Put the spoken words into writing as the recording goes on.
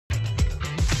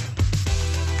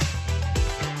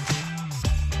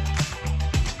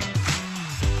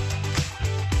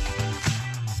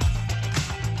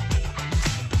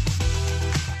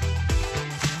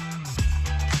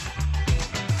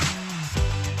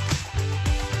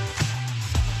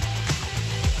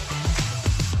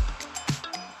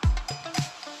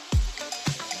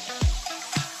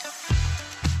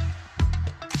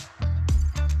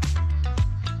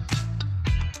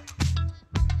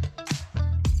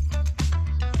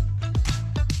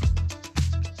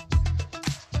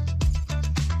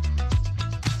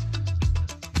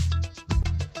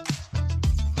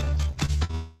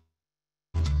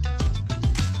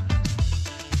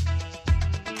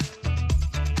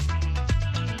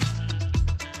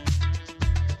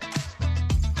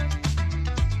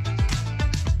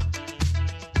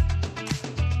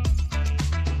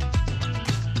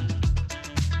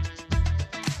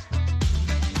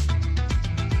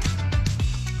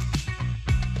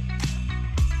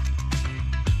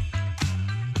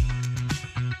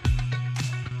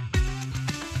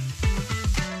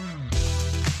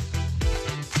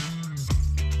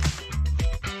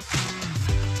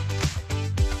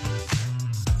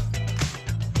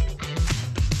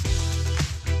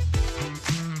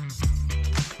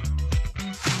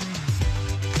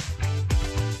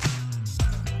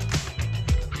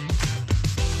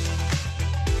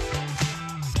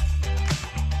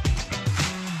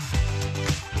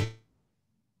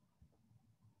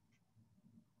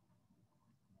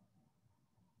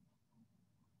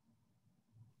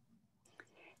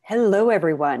Hello,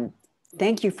 everyone.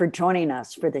 Thank you for joining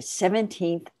us for the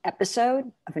 17th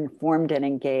episode of Informed and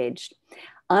Engaged.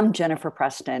 I'm Jennifer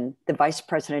Preston, the Vice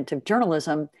President of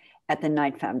Journalism at the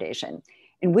Knight Foundation,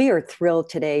 and we are thrilled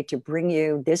today to bring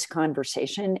you this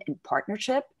conversation in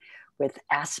partnership with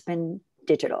Aspen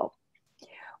Digital.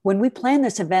 When we planned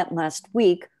this event last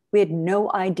week, we had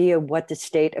no idea what the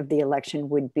state of the election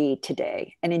would be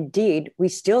today, and indeed, we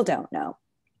still don't know.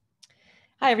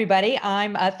 Hi, everybody.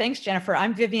 Thanks, Jennifer.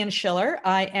 I'm Vivian Schiller.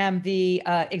 I am the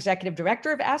Executive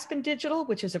Director of Aspen Digital,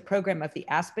 which is a program of the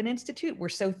Aspen Institute. We're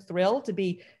so thrilled to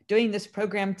be doing this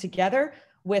program together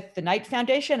with the Knight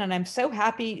Foundation, and I'm so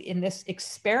happy in this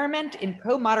experiment in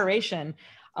co-moderation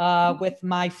with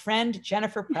my friend,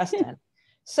 Jennifer Preston.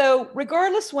 So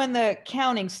regardless when the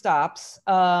counting stops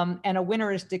and a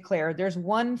winner is declared, there's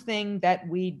one thing that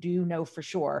we do know for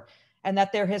sure, and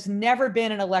that there has never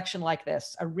been an election like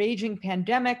this, a raging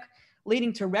pandemic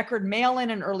leading to record mail-in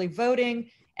and early voting,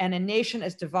 and a nation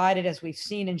as divided as we've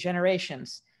seen in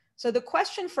generations. So the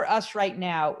question for us right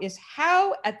now is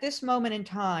how, at this moment in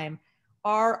time,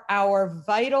 are our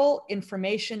vital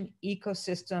information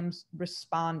ecosystems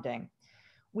responding?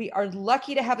 We are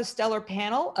lucky to have a stellar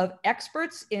panel of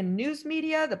experts in news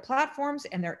media, the platforms,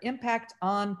 and their impact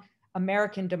on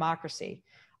American democracy.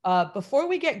 Before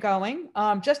we get going,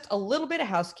 just a little bit of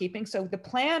housekeeping. So the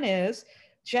plan is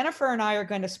Jennifer and I are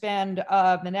going to spend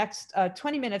the next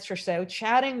 20 minutes or so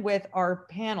chatting with our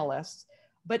panelists,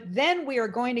 but then we are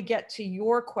going to get to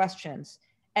your questions.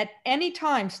 At any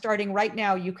time, starting right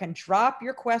now, you can drop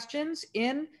your questions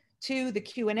into the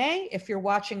Q&A. If you're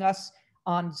watching us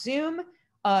on Zoom,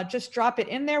 just drop it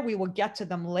in there. We will get to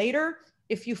them later.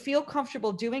 If you feel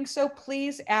comfortable doing so,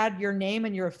 please add your name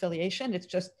and your affiliation. It's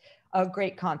just a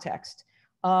great context.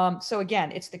 So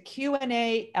again, it's the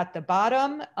Q&A at the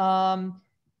bottom,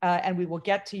 and we will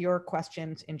get to your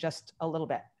questions in just a little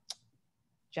bit.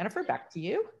 Jennifer, back to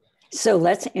you. So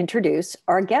let's introduce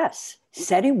our guests.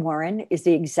 Seti Warren is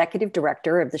the Executive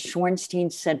Director of the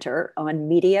Shorenstein Center on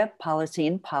Media, Policy,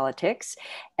 and Politics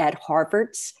at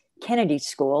Harvard's Kennedy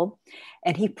School,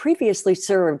 and he previously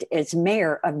served as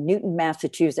mayor of Newton,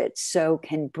 Massachusetts, so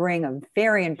can bring a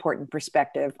very important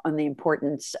perspective on the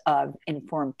importance of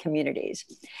informed communities.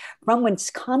 From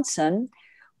Wisconsin,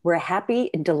 we're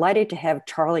happy and delighted to have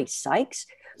Charlie Sykes,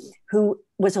 who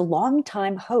was a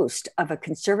longtime host of a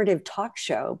conservative talk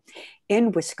show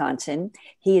in Wisconsin.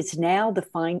 He is now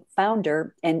the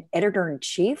founder and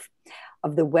editor-in-chief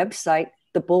of the website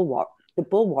The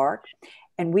Bulwark.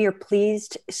 And we are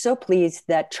so pleased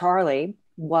that Charlie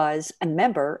was a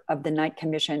member of the Knight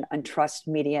Commission on Trust,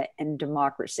 Media, and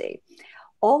Democracy.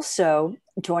 Also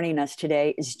joining us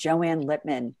today is Joanne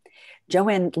Littman.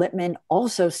 Joanne Littman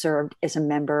also served as a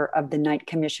member of the Knight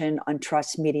Commission on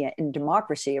Trust, Media, and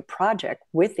Democracy, a project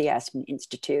with the Aspen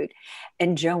Institute.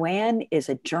 And Joanne is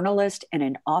a journalist and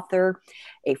an author,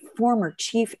 a former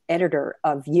chief editor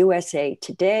of USA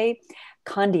Today,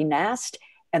 Condé Nast,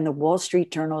 and the Wall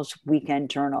Street Journal's Weekend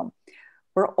Journal.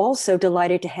 We're also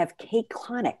delighted to have Kate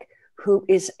Klonick, who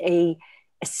is an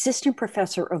assistant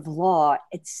professor of law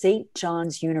at St.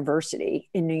 John's University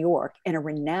in New York and a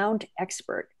renowned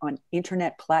expert on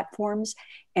internet platforms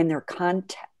and their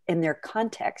content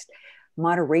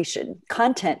moderation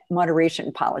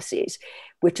policies,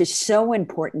 which is so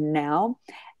important now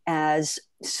as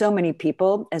so many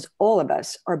people, as all of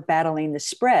us, are battling the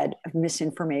spread of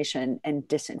misinformation and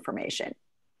disinformation.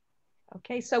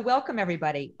 Okay, so welcome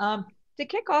everybody. To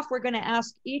kick off, we're going to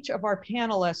ask each of our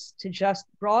panelists to just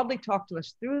broadly talk to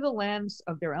us through the lens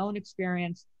of their own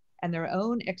experience and their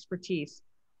own expertise.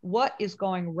 What is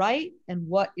going right and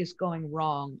what is going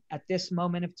wrong at this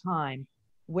moment of time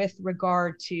with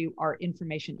regard to our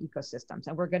information ecosystems?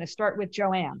 And we're going to start with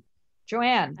Joanne.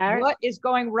 Joanne, what is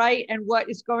going right and what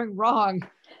is going wrong?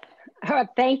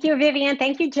 Thank you, Vivian.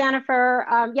 Thank you, Jennifer.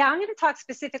 Yeah, I'm going to talk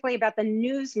specifically about the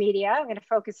news media. I'm going to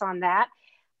focus on that.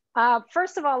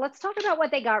 First of all, let's talk about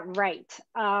what they got right,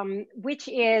 which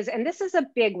is, and this is a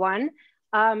big one,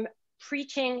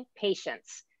 preaching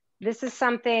patience. This is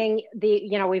something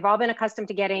we've all been accustomed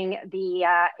to getting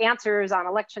the answers on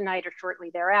election night or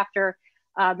shortly thereafter.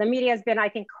 The media has been, I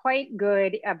think, quite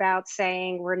good about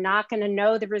saying we're not going to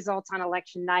know the results on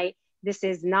election night. This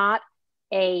is not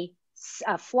a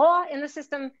flaw in the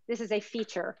system. This is a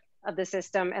feature of the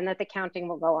system, and that the counting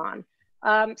will go on.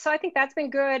 So I think that's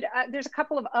been good. There's a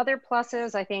couple of other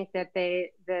pluses. I think that the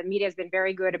media has been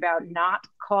very good about not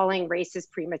calling races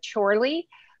prematurely.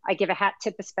 I give a hat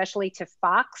tip especially to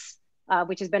Fox,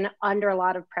 which has been under a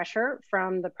lot of pressure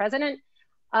from the president.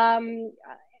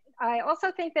 I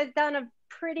also think they've done a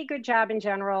pretty good job in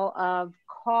general of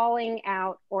calling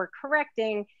out or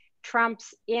correcting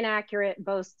Trump's inaccurate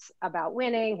boasts about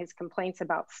winning, his complaints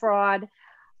about fraud.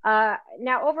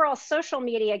 Now, overall, social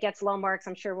media gets low marks.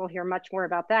 I'm sure we'll hear much more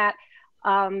about that.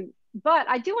 But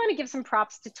I do want to give some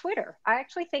props to Twitter. I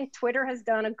actually think Twitter has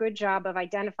done a good job of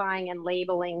identifying and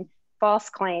labeling false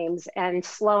claims and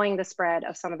slowing the spread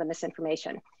of some of the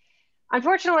misinformation.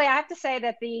 Unfortunately, I have to say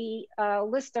that the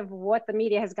list of what the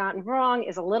media has gotten wrong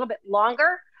is a little bit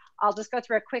longer. I'll just go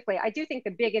through it quickly. I do think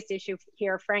the biggest issue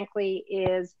here, frankly,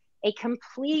 is a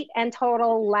complete and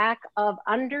total lack of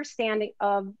understanding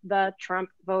of the Trump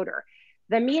voter.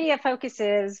 The media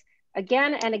focuses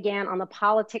again and again on the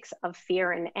politics of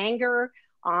fear and anger,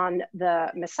 on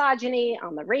the misogyny,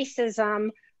 on the racism.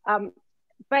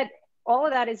 But all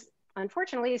of that is,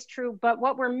 unfortunately, is true. But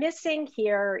what we're missing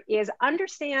here is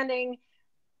understanding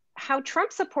how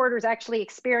Trump supporters actually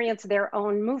experience their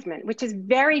own movement, which is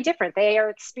very different. They are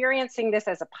experiencing this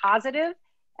as a positive,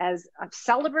 as a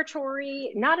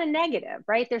celebratory, not a negative,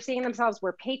 right? They're seeing themselves,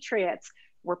 we're patriots,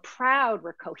 we're proud,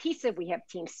 we're cohesive, we have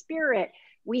team spirit,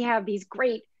 we have these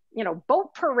great,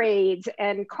 boat parades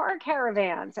and car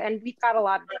caravans, and we've got a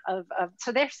lot of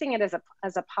so they're seeing it as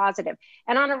a positive.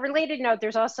 And on a related note,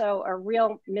 there's also a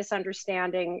real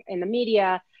misunderstanding in the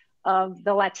media of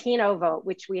the Latino vote,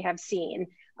 which we have seen,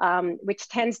 which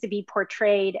tends to be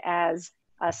portrayed as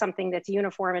something that's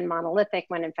uniform and monolithic,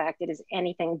 when in fact it is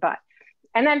anything but.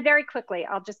 And then very quickly,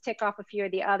 I'll just tick off a few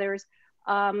of the others.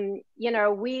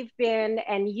 We've been,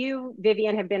 and you,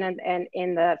 Vivian, have been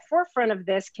in the forefront of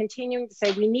this, continuing to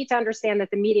say we need to understand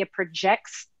that the media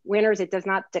projects winners. It does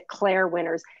not declare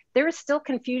winners. There is still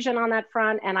confusion on that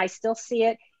front, and I still see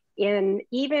it in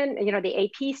even, the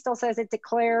AP still says it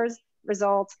declares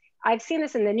results. I've seen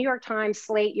this in the New York Times,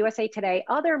 Slate, USA Today,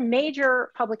 other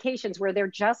major publications where they're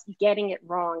just getting it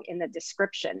wrong in the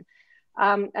description.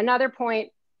 Another point,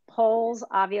 polls,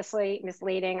 obviously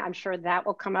misleading. I'm sure that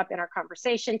will come up in our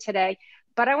conversation today.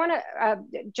 But I want to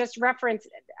just reference,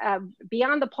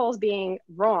 beyond the polls being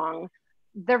wrong,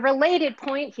 the related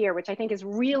point here, which I think is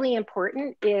really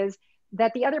important, is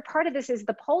that the other part of this is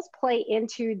the polls play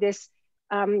into this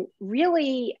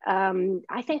really,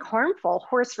 I think, harmful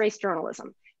horse race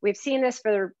journalism. We've seen this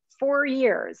for 4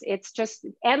 years. It's just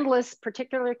endless,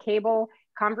 particular cable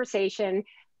conversation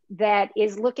that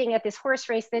is looking at this horse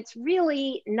race that's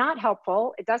really not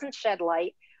helpful. It doesn't shed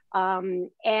light. And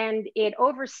it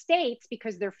overstates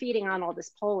because they're feeding on all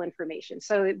this poll information.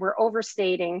 So we're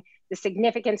overstating the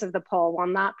significance of the poll while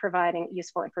not providing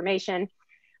useful information.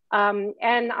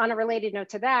 And on a related note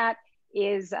to that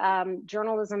is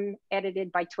journalism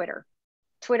edited by Twitter.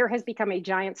 Twitter has become a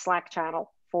giant Slack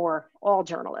channel for all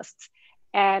journalists.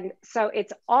 And so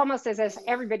it's almost as if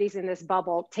everybody's in this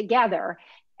bubble together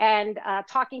and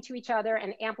talking to each other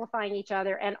and amplifying each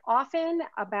other, and often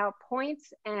about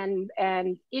points and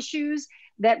issues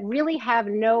that really have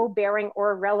no bearing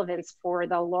or relevance for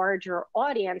the larger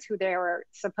audience who they are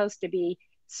supposed to be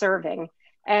serving.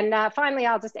 And finally,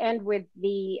 I'll just end with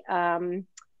the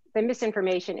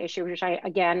misinformation issue, which I,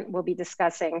 again, will be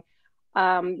discussing.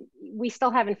 We still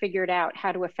haven't figured out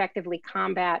how to effectively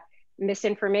combat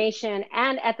misinformation,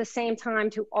 and at the same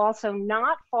time to also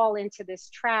not fall into this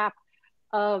trap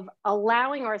of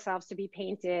allowing ourselves to be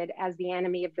painted as the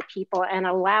enemy of the people and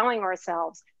allowing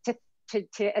ourselves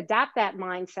to adapt that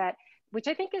mindset, which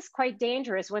I think is quite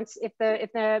dangerous. If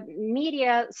the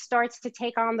media starts to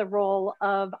take on the role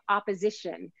of the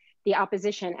opposition,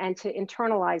 and to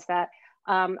internalize that,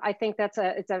 I think that's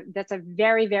a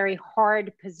very, very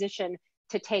hard position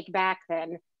to take back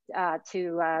then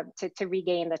to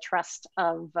regain the trust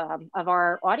of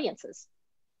our audiences.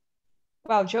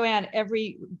 Well, Joanne,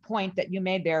 every point that you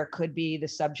made there could be the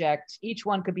subject. Each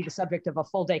one could be the subject of a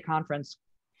full day conference.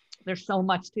 There's so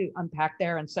much to unpack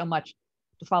there and so much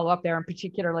to follow up there. And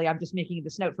particularly, I'm just making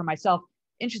this note for myself,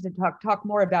 interested to talk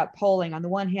more about polling. On the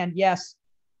one hand, yes,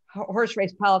 horse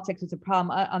race politics is a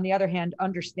problem. On the other hand,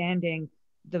 understanding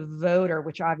the voter,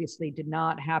 which obviously did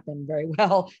not happen very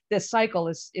well this cycle,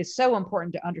 is so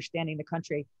important to understanding the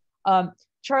country.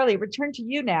 Charlie, return to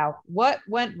you now. What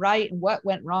went right and what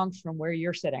went wrong from where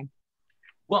you're sitting?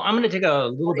 Well, I'm going to take a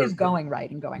little bit going right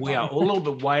and going wrong. A little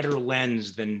bit wider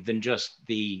lens than just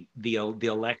the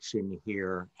election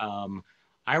here.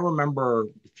 I remember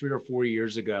 3 or 4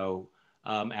 years ago,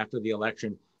 after the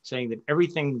election, saying that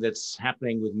everything that's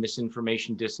happening with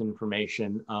misinformation,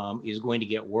 disinformation, is going to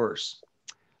get worse.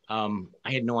 I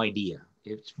had no idea.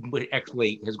 It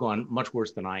actually has gone much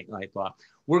worse than I thought.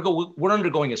 We're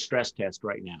undergoing a stress test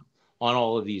right now on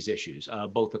all of these issues,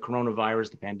 both the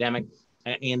coronavirus, the pandemic,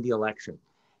 and the election.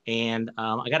 And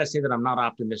I got to say that I'm not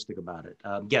optimistic about it.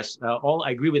 Yes,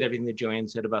 I agree with everything that Joanne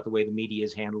said about the way the media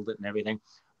has handled it and everything,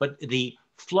 but the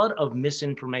flood of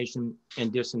misinformation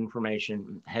and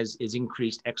disinformation is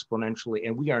increased exponentially,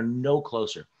 and we are no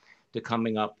closer to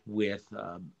coming up with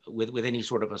any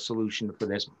sort of a solution for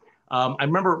this. I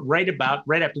remember right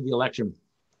after the election,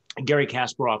 Garry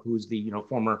Kasparov, who's the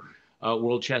former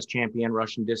world chess champion,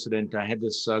 Russian dissident, had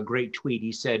this great tweet.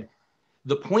 He said,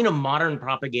 "The point of modern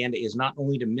propaganda is not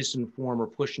only to misinform or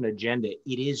push an agenda,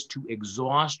 it is to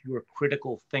exhaust your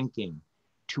critical thinking,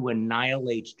 to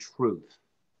annihilate truth."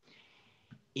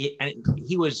 And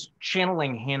he was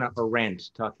channeling Hannah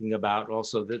Arendt, talking about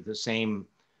also the same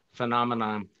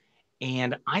phenomenon.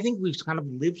 And I think we've kind of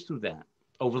lived through that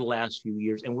over the last few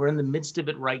years, and we're in the midst of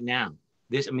it right now.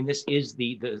 This is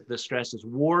the stresses.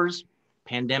 Wars,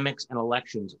 pandemics, and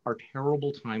elections are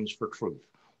terrible times for truth,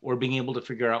 or being able to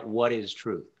figure out what is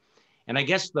truth. And I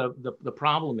guess the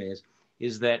problem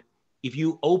is that if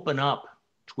you open up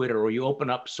Twitter, or you open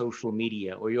up social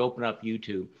media, or you open up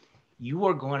YouTube, you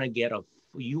will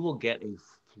get a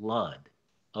flood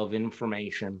of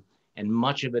information, and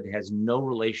much of it has no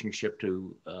relationship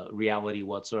to reality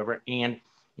whatsoever. And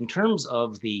in terms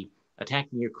of the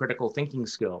attacking your critical thinking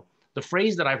skill, the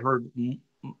phrase that I've heard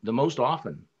the most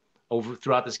often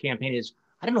throughout this campaign is,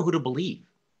 "I don't know who to believe.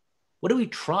 What do we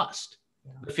trust?"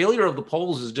 The failure of the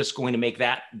polls is just going to make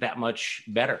that much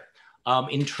better.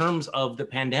 In terms of the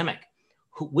pandemic,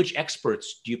 which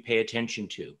experts do you pay attention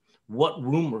to? What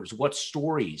rumors, what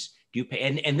stories do you pay?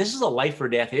 And this is a life or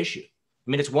death issue. I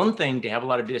mean, it's one thing to have a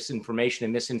lot of disinformation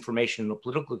and misinformation in a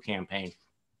political campaign,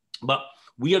 but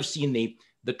we have seen the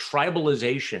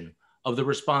tribalization of the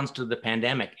response to the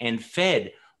pandemic, and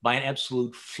fed by an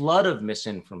absolute flood of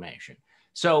misinformation.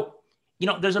 So,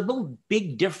 there's a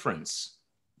big difference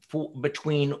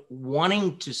between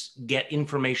wanting to get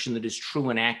information that is true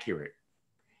and accurate,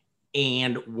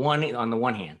 and on the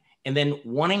one hand, and then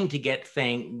wanting to get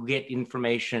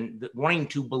information, wanting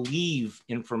to believe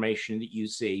information that you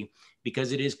see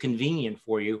because it is convenient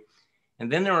for you.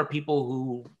 And then there are people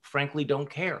who frankly don't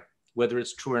care whether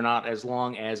it's true or not, as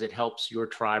long as it helps your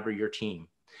tribe or your team.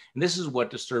 And this is what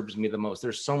disturbs me the most.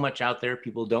 There's so much out there.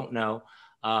 People don't know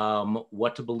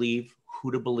what to believe,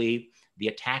 who to believe, the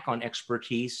attack on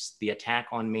expertise, the attack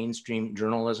on mainstream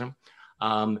journalism.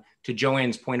 To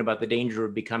Joanne's point about the danger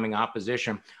of becoming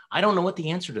opposition, I don't know what the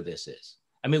answer to this is.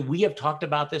 I mean, we have talked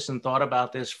about this and thought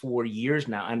about this for years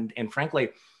now. And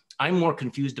frankly, I'm more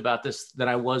confused about this than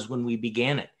I was when we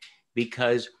began it.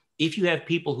 Because if you have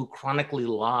people who chronically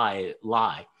lie,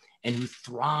 and who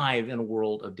thrive in a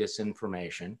world of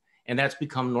disinformation, and that's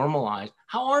become normalized,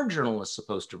 how are journalists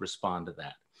supposed to respond to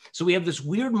that? So we have this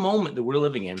weird moment that we're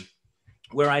living in,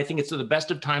 where I think it's the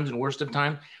best of times and worst of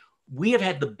times. We have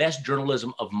had the best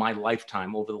journalism of my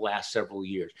lifetime over the last several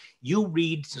years. You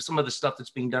read some of the stuff that's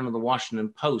being done in the Washington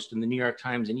Post and the New York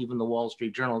Times and even the Wall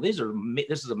Street Journal. This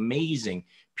is amazing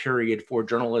period for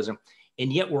journalism.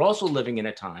 And yet we're also living in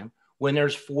a time when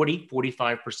there's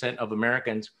 45% of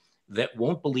Americans that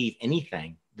won't believe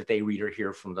anything that they read or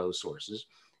hear from those sources,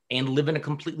 and live in a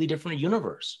completely different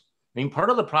universe. I mean, part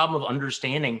of the problem of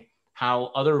understanding how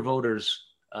other voters,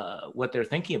 what they're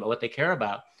thinking about, what they care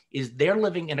about, is they're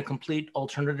living in a complete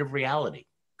alternative reality,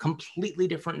 completely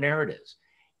different narratives.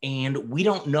 And we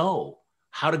don't know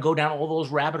how to go down all those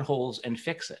rabbit holes and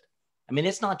fix it. I mean,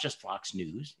 it's not just Fox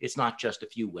News. It's not just a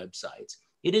few websites.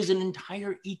 It is an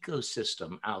entire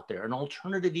ecosystem out there, an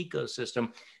alternative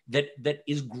ecosystem that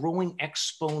is growing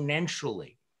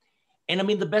exponentially. And I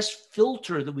mean, the best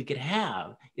filter that we could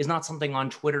have is not something on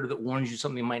Twitter that warns you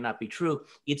something might not be true.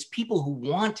 It's people who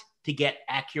want to get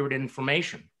accurate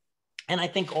information. And I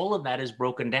think all of that is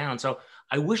broken down. So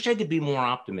I wish I could be more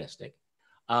optimistic.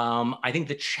 I think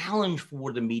the challenge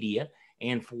for the media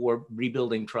and for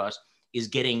rebuilding trust is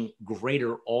getting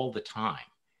greater all the time.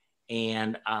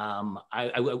 And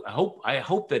I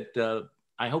hope that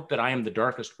I am the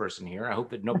darkest person here. I hope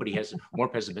that nobody has more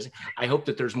pessimism. I hope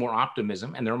that there's more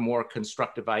optimism and there are more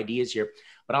constructive ideas here.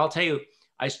 But I'll tell you,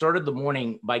 I started the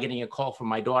morning by getting a call from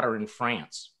my daughter in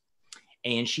France.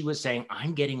 And she was saying,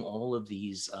 I'm getting all of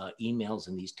these emails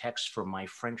and these texts from my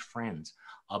French friends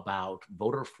about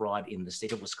voter fraud in the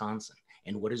state of Wisconsin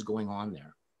and what is going on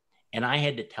there. And I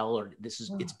had to tell her,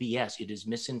 it's BS. It is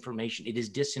misinformation. It is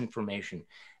disinformation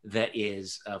that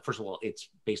is, first of all, it's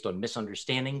based on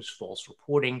misunderstandings, false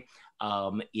reporting.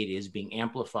 It is being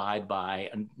amplified by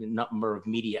a number of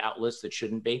media outlets that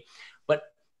shouldn't be. But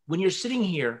when you're sitting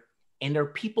here and there are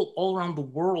people all around the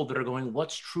world that are going,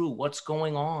 what's true? What's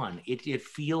going on? It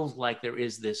feels like there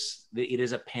is it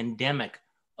is a pandemic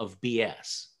of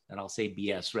BS. And I'll say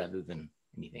BS rather than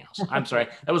anything else. I'm sorry.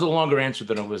 That was a longer answer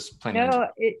than I was planning. No,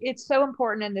 it's so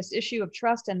important in this issue of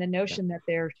trust and the notion that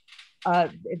there's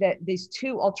that these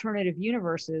two alternative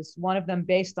universes, one of them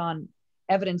based on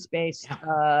evidence-based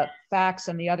facts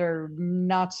and the other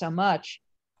not so much,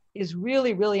 is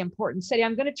really, really important. Seti,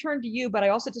 I'm going to turn to you, but I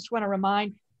also just want to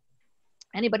remind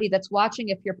anybody that's watching,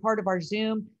 if you're part of our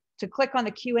Zoom, to click on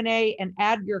the Q&A and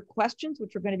add your questions,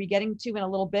 which we're going to be getting to in a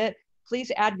little bit.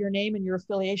 Please add your name and your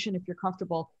affiliation if you're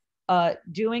comfortable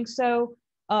doing so.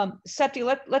 Seti,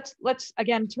 let's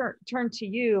again turn to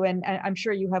you, and I'm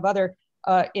sure you have other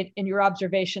in your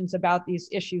observations about these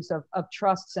issues of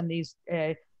trusts and these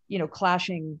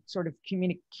clashing sort of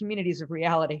communities of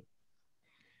reality.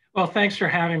 Well, thanks for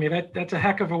having me. That's a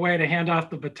heck of a way to hand off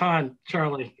the baton,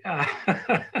 Charlie.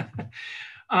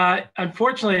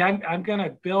 Unfortunately, I'm going to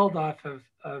build off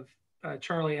of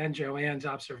Charlie and Joanne's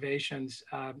observations.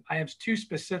 I have two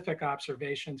specific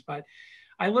observations, but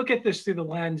I look at this through the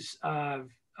lens of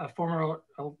a former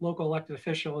local elected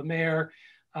official, a mayor,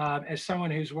 as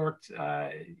someone who's worked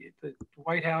the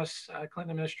White House,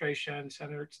 Clinton administration,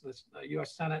 senator to the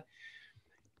U.S. Senate.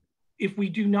 If we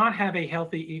do not have a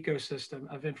healthy ecosystem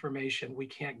of information, we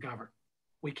can't govern.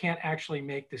 We can't actually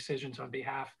make decisions on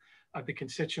behalf of the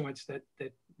constituents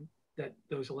that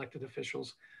those elected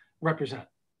officials represent.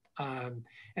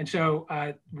 And so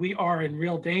we are in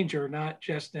real danger, not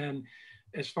just in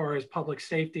as far as public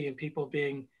safety and people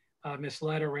being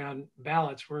misled around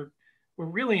ballots. We're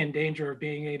really in danger of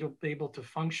being able to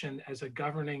function as a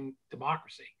governing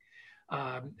democracy,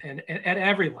 and at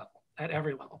every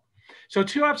level. So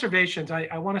two observations.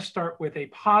 I want to start with a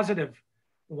positive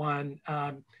one,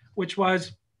 which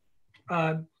was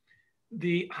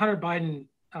the Hunter Biden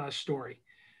story.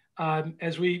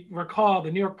 As we recall,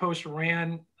 the New York Post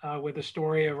ran with a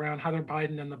story around Hunter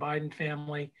Biden and the Biden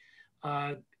family.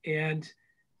 And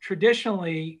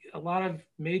traditionally, a lot of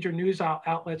major news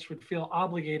outlets would feel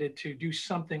obligated to do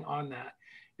something on that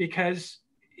because,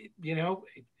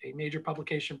 a major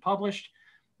publication published,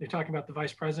 they're talking about the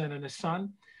vice president and his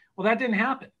son. Well, that didn't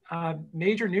happen.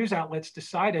 Major news outlets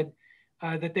decided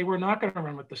that they were not going to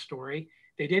run with the story.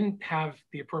 They didn't have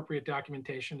the appropriate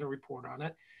documentation to report on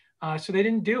it. So they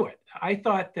didn't do it. I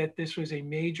thought that this was a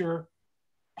major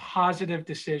positive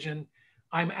decision.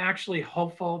 I'm actually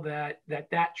hopeful that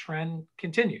trend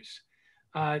continues.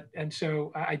 And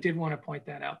so I did want to point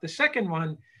that out. The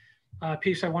second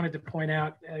piece I wanted to point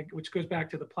out, which goes back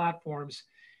to the platforms,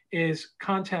 is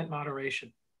content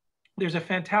moderation. There's a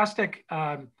fantastic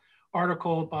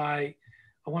article by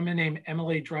a woman named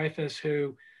Emily Dreyfus,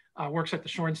 who works at the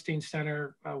Shorenstein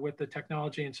Center with the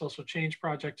Technology and Social Change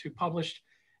Project, who published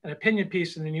an opinion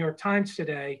piece in the New York Times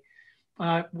today,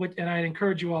 and I'd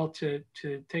encourage you all to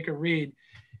take a read.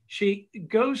 She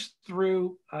goes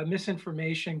through a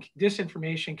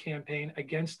disinformation campaign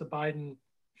against the Biden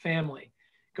family,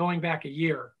 going back a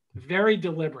year, very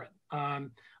deliberate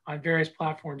on various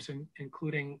platforms,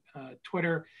 including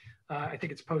Twitter. I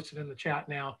think it's posted in the chat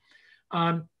now.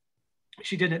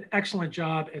 She did an excellent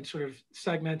job in sort of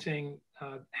segmenting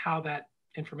how that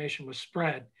information was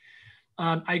spread.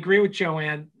 I agree with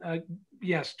Joanne.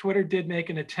 Yes, Twitter did make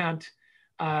an attempt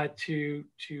to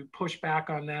push back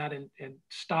on that and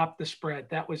stop the spread.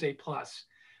 That was a plus.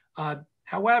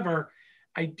 However,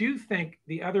 I do think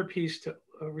the other piece to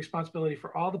responsibility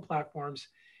for all the platforms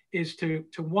is to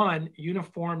one,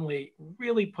 uniformly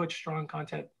really put strong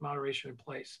content moderation in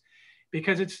place,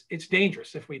 because it's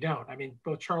dangerous if we don't. I mean,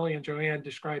 both Charlie and Joanne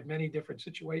described many different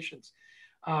situations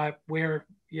where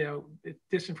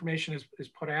disinformation is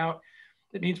put out.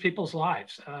 It means people's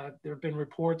lives. There have been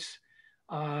reports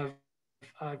of,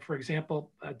 for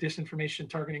example, disinformation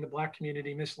targeting the Black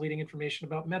community, misleading information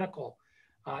about medical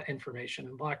information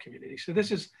in Black community. So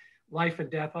this is life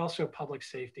and death, also public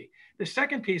safety. The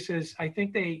second piece is, I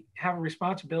think they have a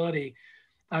responsibility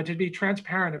to be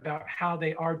transparent about how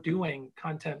they are doing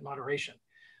content moderation.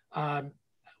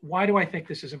 Why do I think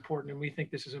this is important? And we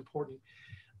think this is important.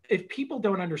 If people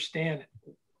don't understand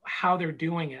how they're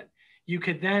doing it, you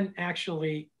could then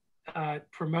actually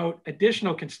promote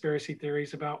additional conspiracy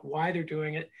theories about why they're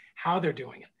doing it, how they're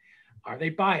doing it. Are they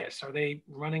biased? Are they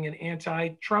running an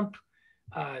anti-Trump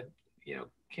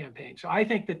campaign? So I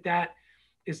think that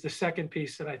is the second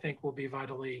piece that I think will be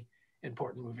vitally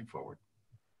important moving forward.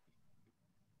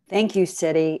 Thank you,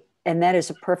 Seti. And that is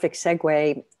a perfect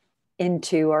segue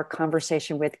into our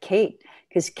conversation with Kate,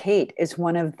 because Kate is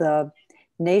one of the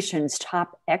nation's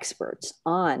top experts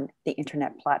on the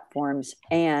internet platforms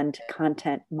and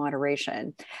content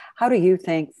moderation. How do you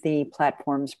think the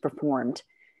platforms performed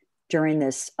during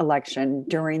this election,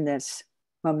 during this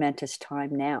momentous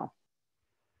time now?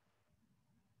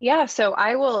 Yeah, so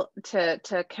I will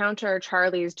to counter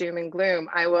Charlie's doom and gloom.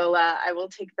 I will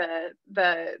take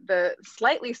the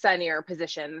slightly sunnier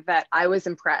position that I was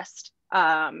impressed,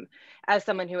 as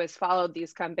someone who has followed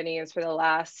these companies for the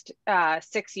last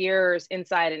 6 years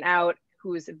inside and out,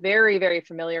 who's very, very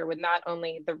familiar with not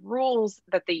only the rules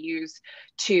that they use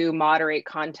to moderate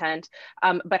content,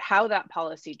 but how that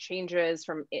policy changes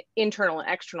from internal and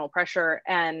external pressure,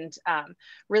 and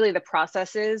really the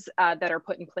processes that are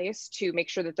put in place to make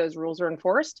sure that those rules are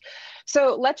enforced.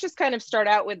 So let's just kind of start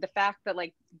out with the fact that,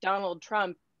 like, Donald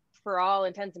Trump, for all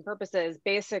intents and purposes,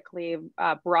 basically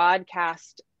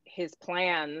broadcast his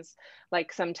plans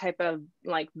like some type of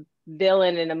like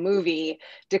villain in a movie,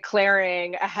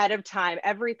 declaring ahead of time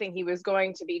everything he was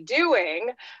going to be doing,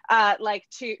 like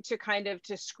to kind of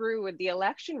to screw with the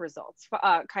election results,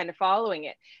 kind of following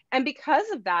it. And because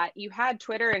of that, you had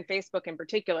Twitter and Facebook in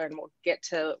particular, and we'll get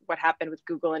to what happened with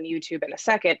Google and YouTube in a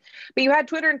second, but you had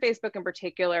Twitter and Facebook in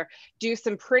particular do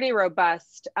some pretty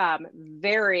robust,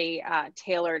 very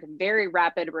tailored, very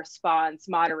rapid response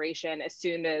moderation as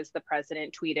soon as the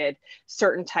president tweeted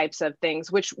certain types of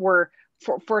things, which were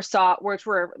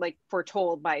like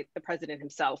foretold by the president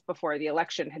himself before the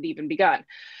election had even begun.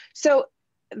 So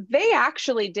they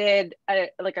actually did a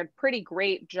pretty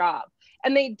great job.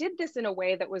 And they did this in a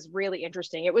way that was really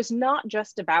interesting. It was not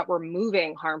just about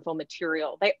removing harmful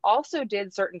material. They also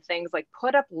did certain things like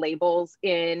put up labels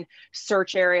in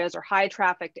search areas or high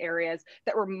trafficked areas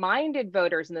that reminded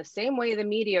voters, in the same way the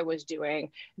media was doing,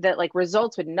 that like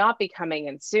results would not be coming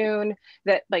in soon,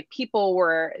 that like people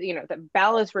were, you know, that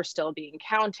ballots were still being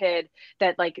counted,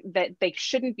 that they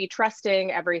shouldn't be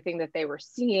trusting everything that they were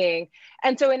seeing.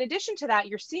 And so in addition to that,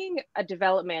 you're seeing a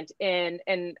development and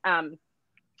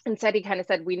SETI kind of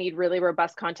said, we need really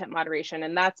robust content moderation.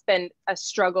 And that's been a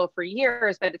struggle for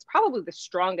years, but it's probably the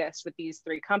strongest with these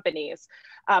three companies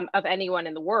of anyone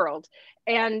in the world.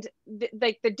 And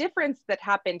the difference that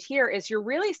happened here is you're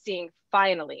really seeing,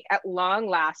 finally, at long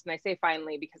last, and I say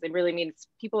finally because I really mean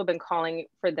people have been calling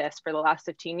for this for the last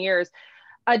 15 years,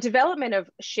 a development of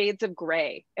shades of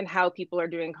gray in how people are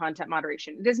doing content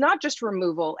moderation. It is not just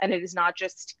removal, and it is not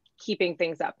just keeping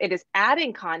things up. It is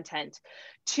adding content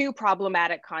to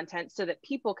problematic content so that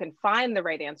people can find the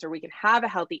right answer. We can have a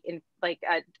healthy,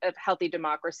 a healthy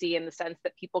democracy, in the sense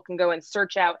that people can go and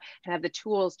search out and have the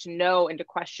tools to know and to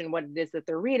question what it is that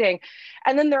they're reading.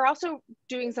 And then they're also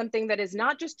doing something that is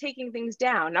not just taking things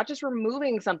down, not just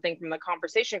removing something from the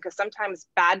conversation, because sometimes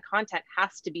bad content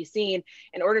has to be seen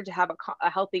in order to have a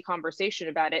healthy conversation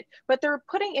about it, but they're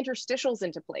putting interstitials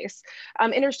into place.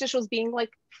 Interstitials being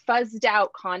like fuzzed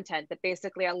out content that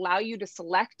basically allow you to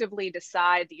selectively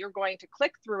decide that you're going to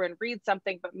click through and read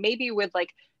something, but maybe with like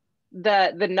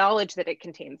the knowledge that it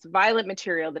contains violent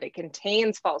material, that it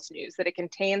contains false news, that it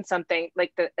contains something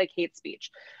like hate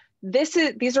speech.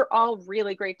 These are all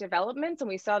really great developments, and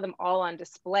we saw them all on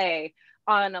display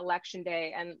on election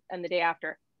day and the day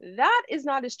after. That is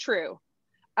not as true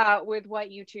with what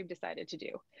YouTube decided to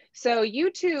do. So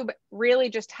YouTube really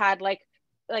just had like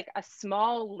a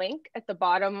small link at the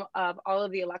bottom of all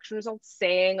of the election results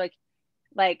saying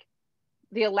like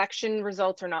the election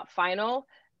results are not final.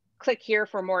 Click here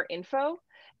for more info,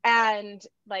 and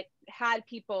like had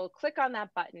people click on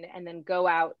that button and then go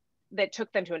out. That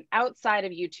took them to an outside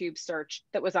of YouTube search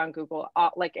that was on Google,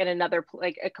 like in another,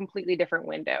 like a completely different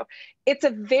window. It's a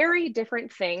very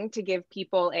different thing to give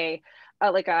people a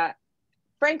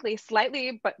frankly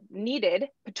slightly but needed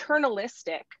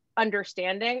paternalistic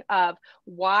understanding of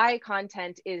why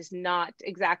content is not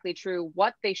exactly true,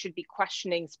 what they should be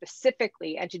questioning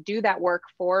specifically, and to do that work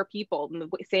for people in the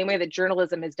same way that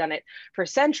journalism has done it for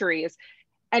centuries,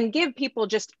 and give people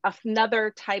just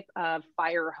another type of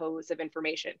fire hose of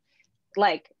information,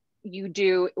 like you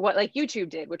do what like YouTube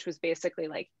did, which was basically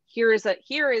like, here's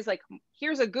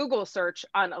a Google search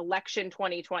on election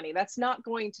 2020. That's not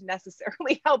going to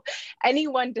necessarily help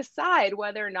anyone decide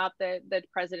whether or not the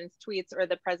president's tweets or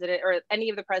the president or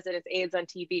any of the president's aides on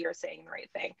TV are saying the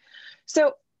right thing.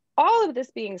 So all of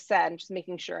this being said, I'm just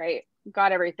making sure I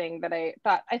got everything that I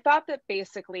thought. I thought that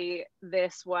basically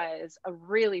this was a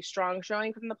really strong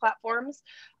showing from the platforms.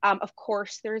 Of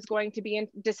course, there's going to be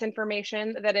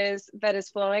disinformation that is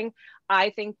flowing. I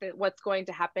think that what's going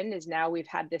to happen is now we've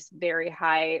had this very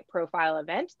high profile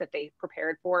event that they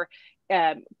prepared for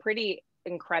pretty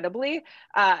incredibly.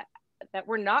 That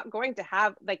we're not going to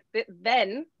have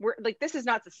then we're like, this is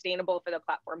not sustainable for the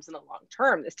platforms in the long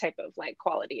term, this type of like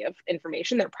quality of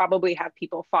information. They'll probably have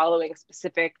people following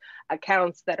specific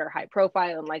accounts that are high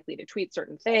profile and likely to tweet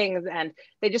certain things, and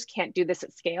they just can't do this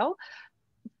at scale.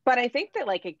 But I think that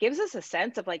like it gives us a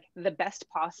sense of like the best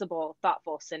possible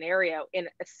thoughtful scenario in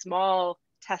a small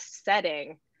test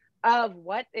setting of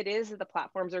what it is that the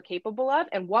platforms are capable of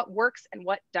and what works and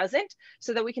what doesn't,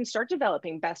 so that we can start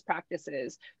developing best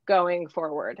practices going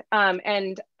forward.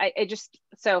 And I just,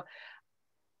 so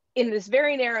in this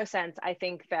very narrow sense, I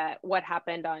think that what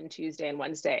happened on Tuesday and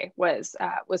Wednesday was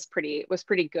pretty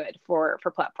good for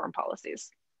platform policies.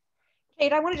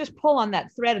 Kate, I want to just pull on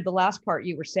that thread of the last part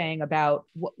you were saying about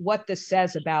what this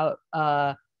says about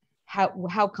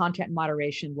how content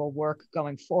moderation will work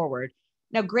going forward.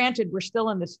 Now, granted, we're still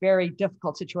in this very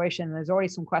difficult situation, and there's already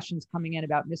some questions coming in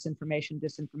about misinformation,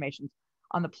 disinformation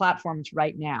on the platforms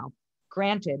right now.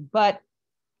 Granted, but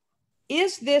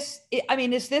is this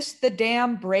the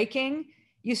dam breaking?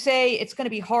 You say it's going to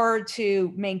be hard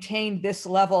to maintain this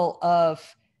level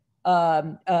of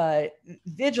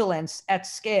vigilance at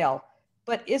scale,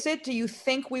 but is it? Do you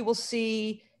think we will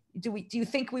see? Do you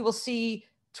think we will see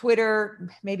Twitter,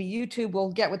 maybe YouTube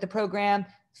will get with the program,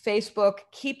 Facebook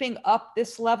keeping up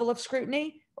this level of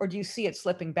scrutiny, or do you see it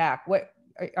slipping back? What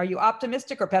are you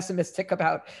optimistic or pessimistic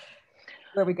about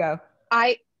where we go?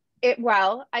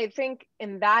 Well, I think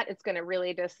in that it's going to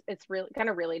really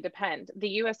really depend. The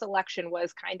US election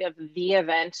was kind of the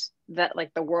event that,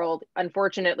 like, the world,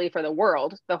 unfortunately for the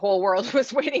world, the whole world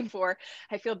was waiting for.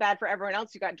 I feel bad for everyone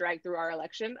else who got dragged through our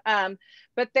election.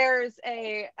 But there's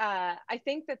I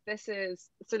think that this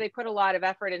is, so they put a lot of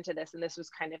effort into this, and this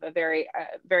was kind of a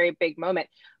very big moment.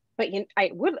 But I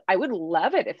would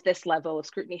love it if this level of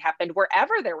scrutiny happened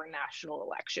wherever there were national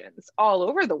elections all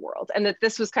over the world, and that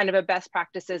this was kind of a best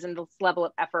practices and this level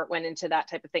of effort went into that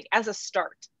type of thing as a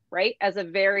start, right? As a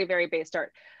very, very base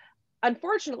start.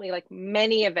 Unfortunately, like,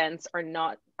 many events are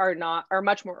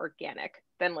much more organic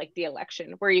than, like, the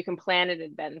election, where you can plan in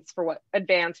advance for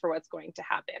what's going to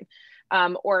happen,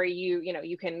 or you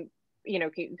can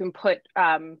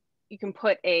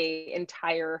put a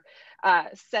entire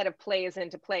set of plays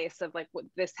into place of, like, what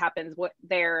this happens, what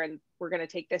there, and we're going to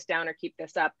take this down or keep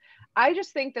this up. I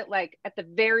just think that, like, at the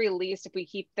very least, if we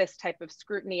keep this type of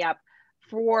scrutiny up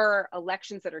for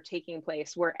elections that are taking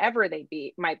place wherever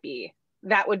they might be,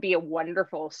 that would be a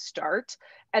wonderful start.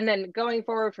 And then going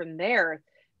forward from there,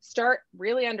 start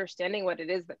really understanding what it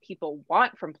is that people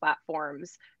want from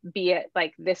platforms, be it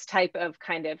like this type of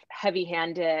kind of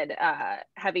heavy-handed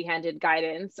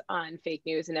guidance on fake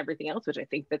news and everything else, which I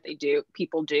think that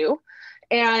people do,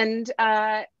 and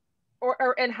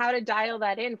and how to dial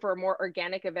that in for more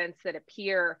organic events that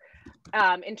appear,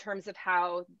 in terms of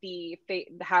how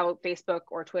how Facebook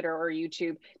or Twitter or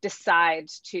YouTube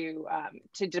decides to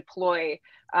deploy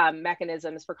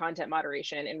mechanisms for content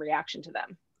moderation in reaction to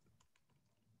them.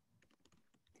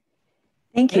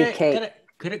 Thank you, Kate.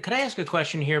 Could I ask a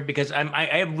question here? Because I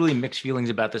have really mixed feelings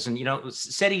about this. And,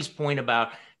 Seti's point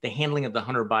about the handling of the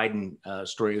Hunter Biden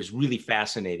story was really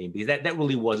fascinating, because that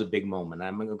really was a big moment.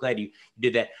 I'm glad you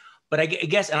did that. But I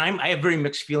guess, and I have very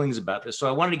mixed feelings about this. So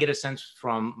I wanted to get a sense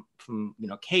from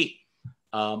Kate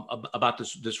about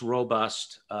this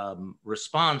robust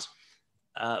response.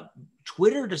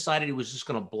 Twitter decided it was just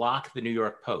going to block the New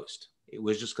York Post. It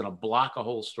was just going to block a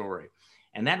whole story.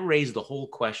 And that raised the whole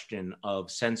question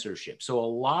of censorship. So a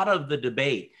lot of the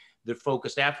debate that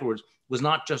focused afterwards was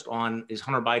not just on, is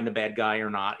Hunter Biden a bad guy or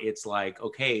not? It's like,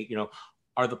 okay,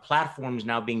 are the platforms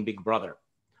now being Big Brother?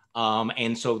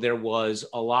 And so there was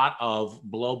a lot of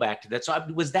blowback to that. So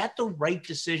was that the right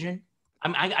decision?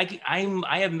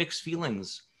 I have mixed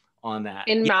feelings on that.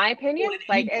 In my opinion,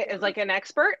 as like an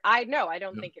expert, I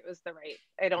don't think it was the right.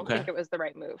 I don't think it was the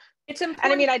right move. It's important.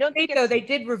 And I mean, I don't think they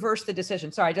did reverse the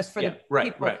decision. Sorry, just for the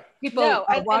people. No,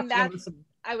 and that's,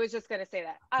 I was just going to say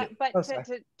that. But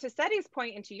to Seti's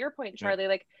point and to your point, Charlie,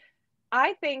 like,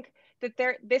 I think that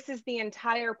this is the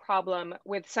entire problem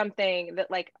with something that,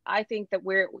 like, I think that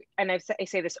and I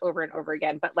say this over and over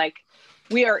again, but, like,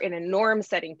 we are in a norm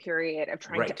setting period of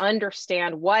trying to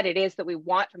understand what it is that we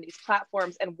want from these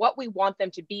platforms and what we want them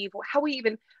to be,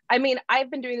 I've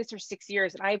been doing this for 6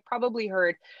 years, and I've probably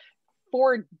heard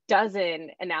 4 dozen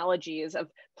analogies of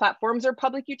platforms are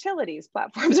public utilities,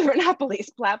 platforms are monopolies,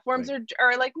 platforms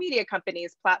are like media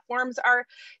companies, platforms are,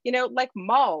 like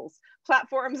malls,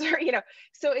 platforms are,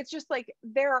 so it's just like,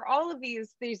 there are all of these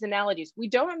analogies. We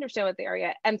don't understand what they are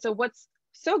yet. And so what's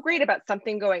so great about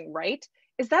something going right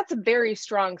is that's a very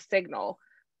strong signal.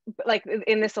 Like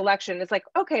in this election, it's like,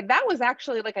 okay, that was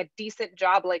actually like a decent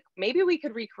job. Like, maybe we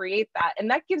could recreate that.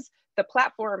 And that gives the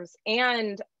platforms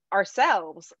and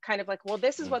ourselves kind of like, well,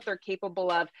 this is what they're capable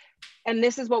of, and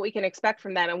this is what we can expect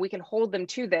from them, and we can hold them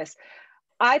to this.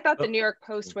 I thought the New York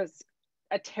Post was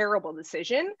a terrible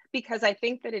decision, because I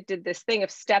think that it did this thing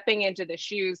of stepping into the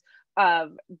shoes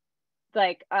of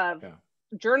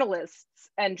journalists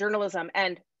and journalism,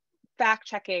 and fact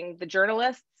checking the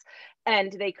journalists,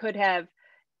 and they could have,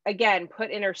 again,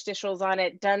 put interstitials on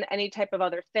it, done any type of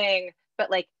other thing, but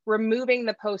like removing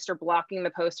the post or blocking the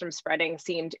post from spreading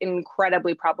seemed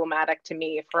incredibly problematic to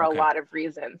me for a lot of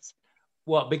reasons.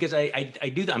 Well, because I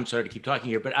do, I'm sorry to keep talking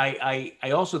here, but I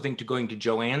also think, to going to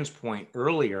Joanne's point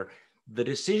earlier, the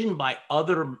decision by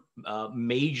other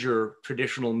major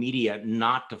traditional media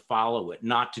not to follow it,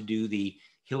 not to do the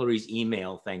Hillary's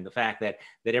email thing, the fact that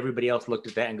everybody else looked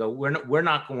at that and go, we're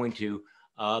not going to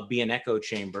be an echo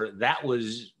chamber, that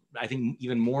was, I think,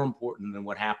 even more important than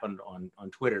what happened on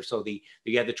Twitter. So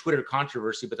you had the Twitter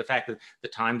controversy, but the fact that the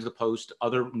Times, the Post,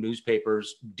 other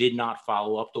newspapers did not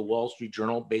follow up. The Wall Street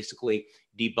Journal basically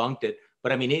debunked it.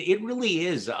 But I mean, it really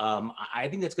is. I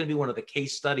think that's going to be one of the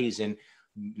case studies in,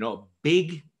 a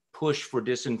big push for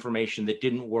disinformation that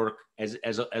didn't work as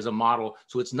a model.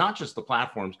 So it's not just the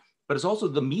platforms, but it's also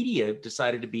the media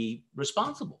decided to be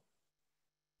responsible.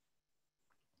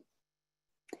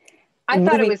 I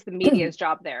thought it was the media's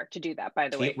job there to do that, by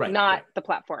the way, not the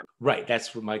platform. Right.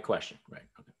 That's my question. Right.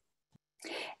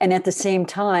 Okay. And at the same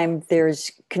time, there's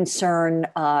concern.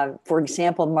 For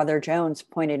example, Mother Jones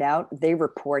pointed out, they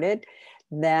reported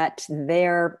that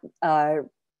their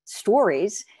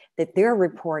stories that they're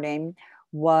reporting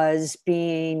was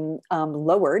being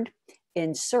lowered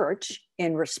in search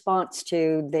in response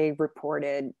to, they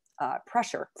reported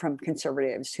pressure from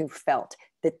conservatives who felt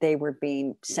that they were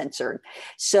being censored.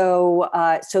 So,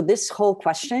 so this whole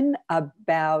question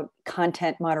about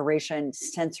content moderation,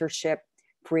 censorship,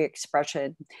 free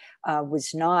expression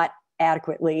was not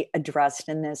adequately addressed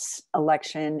in this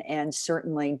election, and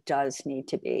certainly does need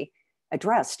to be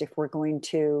addressed if we're going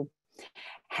to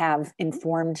have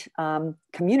informed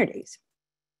communities.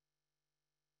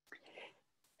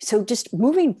 So just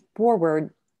moving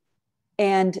forward,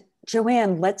 and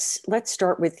Joanne, let's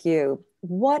start with you.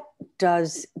 What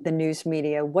does the news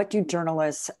media, what do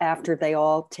journalists, after they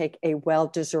all take a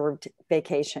well-deserved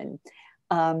vacation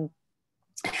after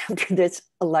this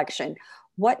election,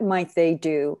 what might they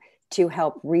do to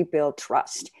help rebuild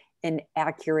trust in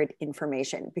accurate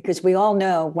information? Because we all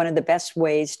know one of the best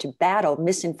ways to battle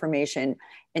misinformation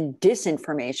and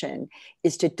disinformation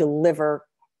is to deliver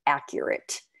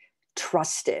accurate,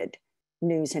 trusted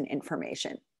news and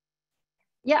information.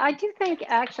 Yeah, I do think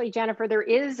actually, Jennifer, there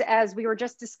is, as we were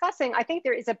just discussing, I think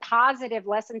there is a positive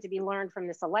lesson to be learned from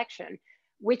this election,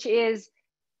 which is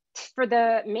for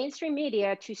the mainstream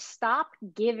media to stop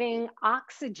giving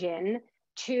oxygen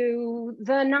to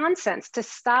the nonsense, to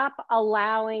stop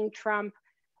allowing Trump,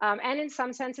 and in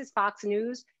some senses Fox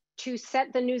News, to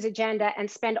set the news agenda and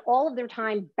spend all of their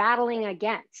time battling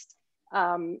against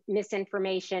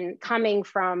misinformation coming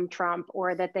from Trump,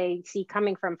 or that they see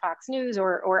coming from Fox News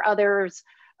or others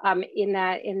in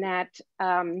that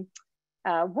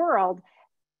world.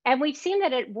 And we've seen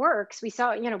that it works. We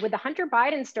saw, with the Hunter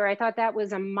Biden story, I thought that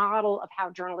was a model of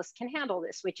how journalists can handle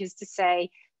this, which is to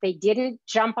say they didn't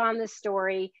jump on the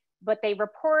story, but they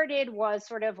reported was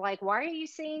sort of like, why are you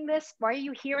seeing this? Why are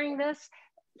you hearing this?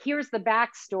 Here's the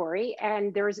backstory.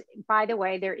 And there's, by the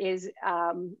way, there is,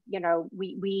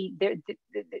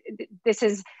 this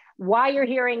is why you're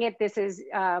hearing it. This is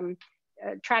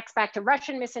tracks back to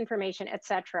Russian misinformation, et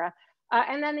cetera.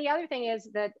 And then the other thing is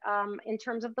that in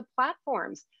terms of the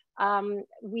platforms,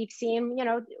 we've seen,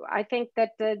 I think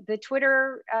that the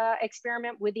Twitter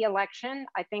experiment with the election,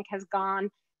 I think has gone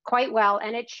quite well.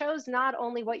 And it shows not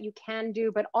only what you can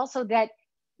do, but also that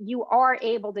you are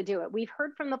able to do it. We've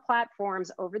heard from the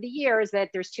platforms over the years that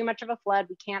there's too much of a flood,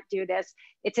 we can't do this,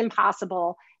 it's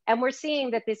impossible. And we're seeing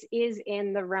that this is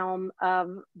in the realm of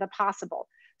the possible.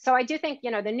 So I do think,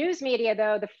 the news media,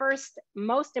 though, the first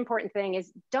most important thing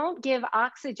is don't give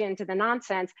oxygen to the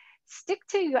nonsense. Stick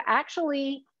to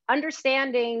actually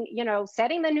understanding,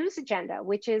 setting the news agenda,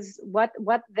 which is what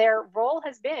their role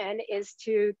has been, is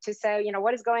to say,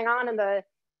 what is going on in the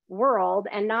world,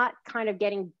 and not kind of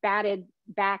getting batted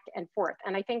back and forth.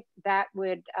 And I think that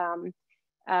would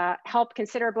help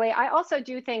considerably. I also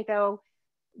do think, though,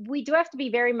 we do have to be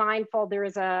very mindful.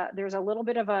 There's a little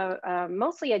bit of a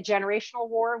mostly a generational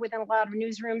war within a lot of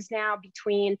newsrooms now,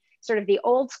 between sort of the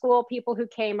old school people who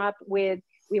came up with,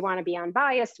 we want to be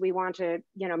unbiased, we want to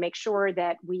make sure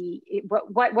that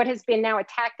what has been now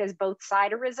attacked as both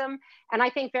siderism, and I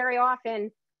think very often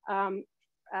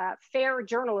fair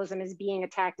journalism is being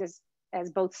attacked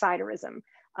as both siderism.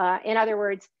 In other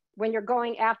words, when you're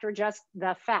going after just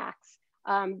the facts,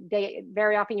 they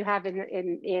very often you have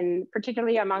in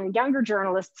particularly among younger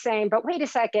journalists saying, but wait a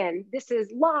second, this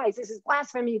is lies, this is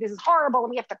blasphemy, this is horrible, and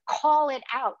we have to call it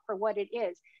out for what it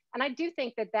is. And I do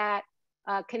think that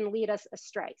can lead us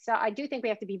astray. So I do think we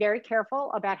have to be very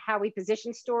careful about how we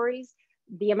position stories,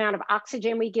 the amount of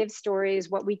oxygen we give stories,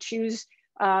 what we choose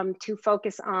to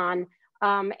focus on.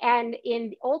 And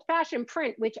in old-fashioned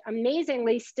print, which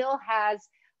amazingly still has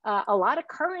a lot of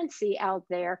currency out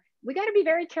there, we got to be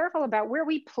very careful about where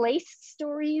we place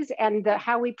stories and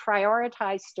how we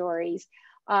prioritize stories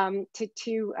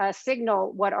to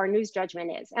signal what our news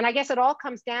judgment is. And I guess it all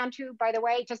comes down to, by the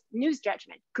way, just news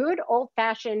judgment, good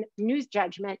old-fashioned news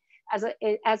judgment,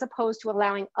 as opposed to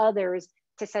allowing others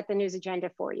to set the news agenda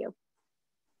for you.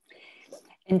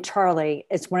 And Charlie,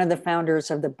 as one of the founders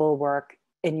of the Bulwark,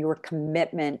 and your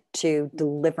commitment to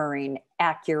delivering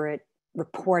accurate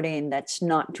reporting that's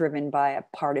not driven by a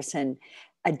partisan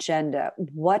agenda,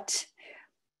 what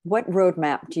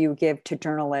roadmap do you give to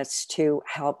journalists to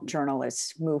help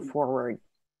journalists move forward?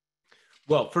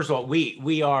 Well, first of all,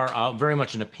 we are very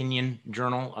much an opinion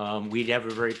journal. We have a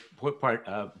very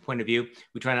point of view.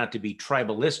 We try not to be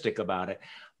tribalistic about it.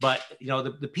 But you know,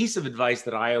 the piece of advice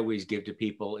that I always give to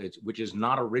people, which is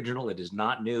not original, it is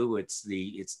not new, it's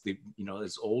the you know,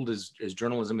 as old as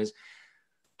journalism is.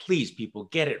 Please, people,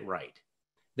 get it right.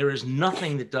 There is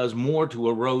nothing that does more to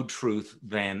erode truth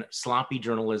than sloppy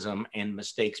journalism and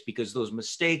mistakes, because those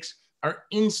mistakes are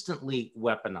instantly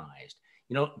weaponized.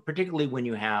 You know, particularly when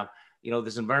you have, you know,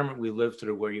 this environment we live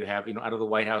through where you have, you know, out of the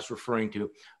White House referring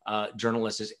to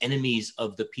journalists as enemies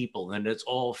of the people, and it's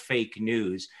all fake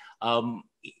news.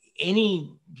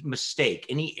 Any mistake,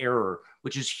 any error,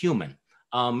 which is human,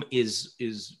 is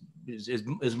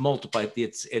multiplied.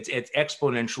 It's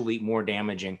exponentially more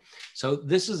damaging. So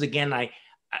this is, again,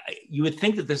 you would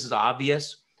think that this is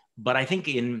obvious, but I think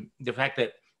in the fact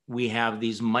that we have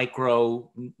these micro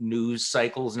news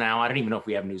cycles now. I don't even know if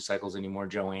we have news cycles anymore,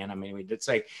 Joanne. I mean, it's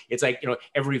like, you know,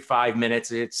 every 5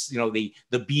 minutes, it's, you know, the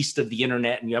beast of the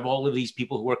internet, and you have all of these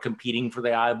people who are competing for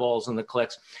the eyeballs and the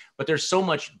clicks. But there's so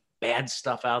much bad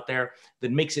stuff out there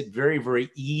that makes it very, very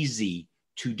easy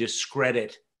to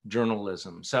discredit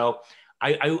journalism. So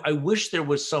I wish there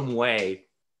was some way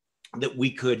that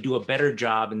we could do a better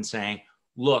job in saying,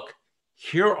 look,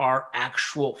 here are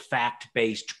actual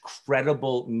fact-based,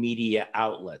 credible media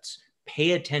outlets.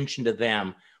 Pay attention to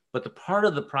them. But the part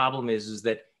of the problem is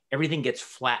that everything gets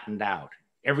flattened out.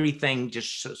 Everything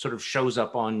just sort of shows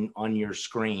up on your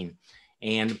screen.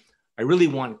 And I really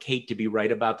want Kate to be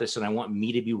right about this, and I want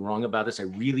me to be wrong about this. I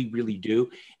really, really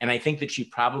do. And I think that she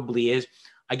probably is.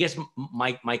 I guess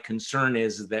my concern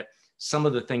is that some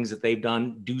of the things that they've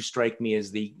done do strike me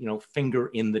as the, you know, finger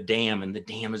in the dam, and the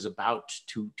dam is about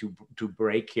to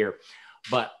break here.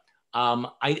 But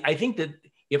I think that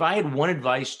if I had one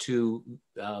advice to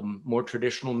more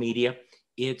traditional media,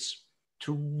 it's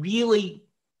to really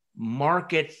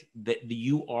market that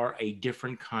you are a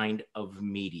different kind of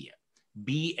media.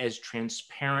 Be as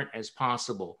transparent as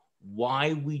possible.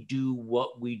 Why we do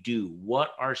what we do,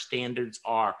 what our standards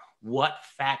are, what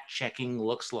fact checking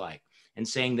looks like. And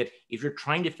saying that if you're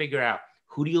trying to figure out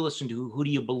who do you listen to, who do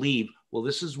you believe, well,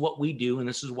 this is what we do, and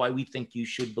this is why we think you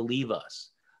should believe us.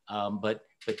 But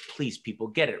please, people,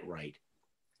 get it right.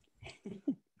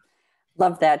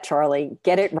 Love that, Charlie.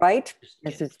 Get it right.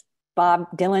 As Bob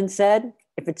Dylan said,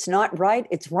 if it's not right,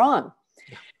 it's wrong.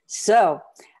 Yeah. So,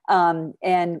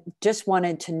 and just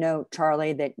wanted to note,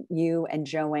 Charlie, that you and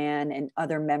Joanne and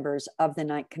other members of the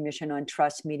Ninth Commission on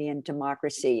Trust, Media, and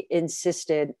Democracy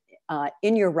insisted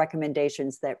in your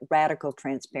recommendations that radical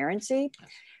transparency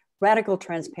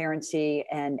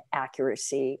and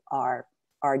accuracy are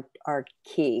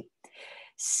key.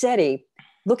 Seti,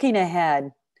 looking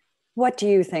ahead, what do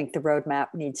you think the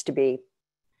roadmap needs to be?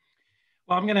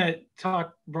 Well, I'm going to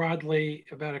talk broadly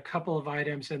about a couple of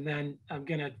items, and then I'm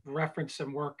going to reference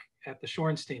some work at the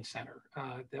Shorenstein Center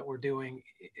that we're doing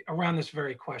around this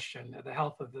very question, the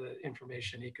health of the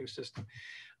information ecosystem.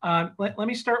 Let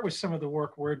me start with some of the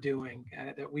work we're doing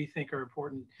that we think are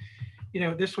important. You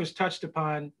know, this was touched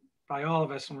upon by all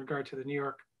of us in regard to the New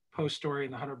York Post story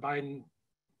and the Hunter Biden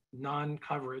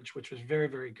non-coverage, which was very,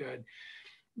 very good.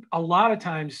 A lot of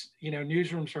times, you know,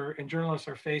 newsrooms and journalists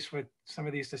are faced with some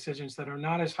of these decisions that are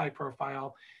not as high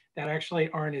profile, that actually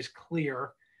aren't as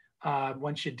clear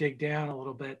once you dig down a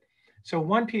little bit. So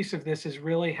one piece of this is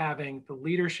really having the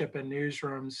leadership in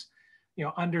newsrooms, you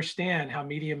know, understand how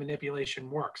media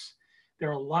manipulation works. There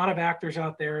are a lot of actors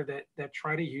out there that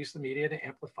try to use the media to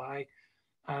amplify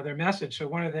their message. So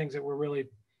one of the things that we're really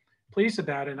pleased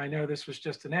about, and I know this was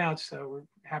just announced, so we're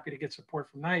happy to get support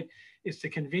from Knight, is to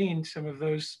convene some of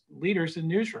those leaders in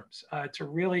newsrooms to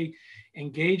really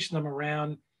engage them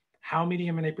around how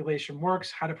media manipulation works,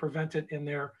 how to prevent it in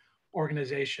their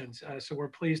organizations. So we're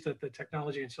pleased that the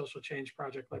Technology and Social Change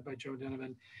Project led by Joe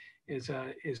Donovan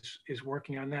is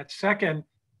working on that. Second,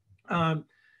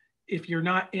 if you're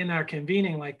not in our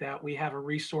convening like that, we have a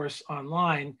resource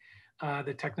online.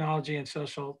 The technology and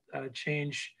social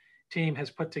change team has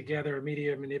put together a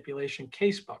media manipulation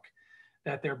casebook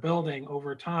that they're building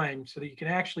over time so that you can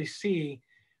actually see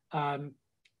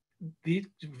the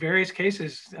various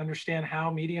cases, understand how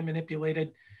media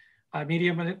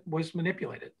was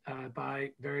manipulated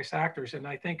by various actors. And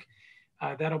I think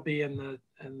that'll be in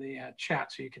the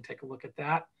chat, so you can take a look at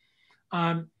that.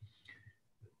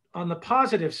 On the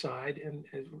positive side, and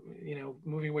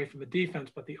moving away from the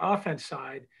defense, but the offense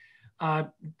side,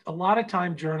 a lot of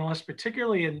time journalists,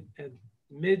 particularly in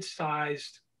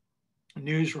mid-sized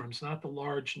newsrooms, not the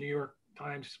large New York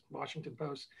Times, Washington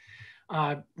Post,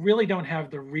 really don't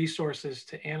have the resources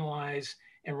to analyze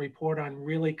and report on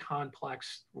really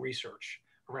complex research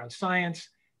around science,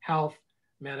 health,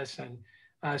 medicine.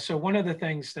 So one of the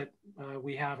things that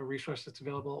we have a resource that's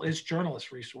available is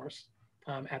journalist resource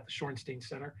at the Shorenstein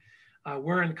Center.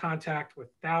 We're in contact with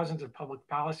thousands of public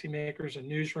policymakers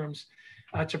and newsrooms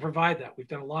to provide that. We've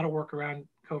done a lot of work around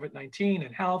COVID-19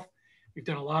 and health. We've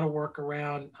done a lot of work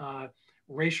around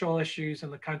racial issues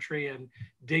in the country and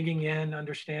digging in,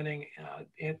 understanding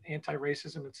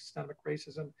anti-racism and systemic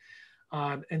racism.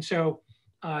 And so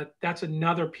that's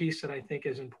another piece that I think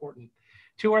is important.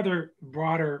 Two other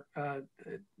broader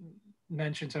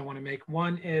mentions I want to make.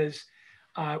 One is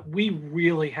we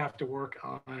really have to work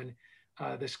on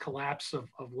this collapse of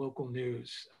local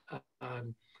news.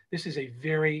 This is a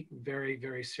very, very,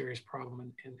 very serious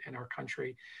problem in our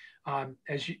country.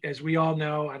 As we all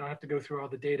know, I don't have to go through all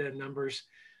the data and numbers.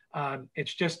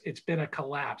 It's been a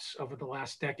collapse over the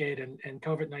last decade, and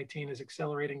COVID-19 is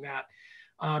accelerating that.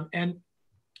 And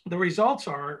the results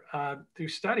are, through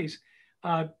studies,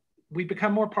 we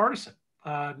become more partisan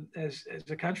as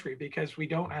a country because we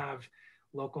don't have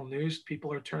local news.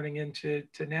 People are turning into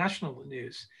national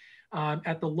news.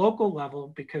 At the local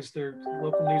level, because their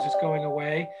local news is going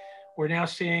away, we're now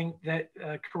seeing that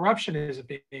corruption is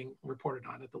being reported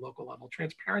on at the local level,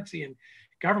 transparency in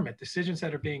government, decisions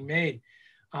that are being made,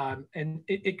 and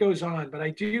it goes on. But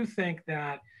I do think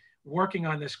that working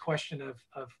on this question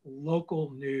of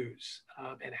local news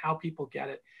and how people get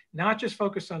it, not just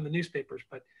focus on the newspapers,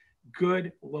 but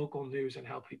good local news and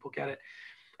how people get it.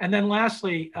 And then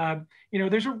lastly,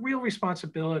 there's a real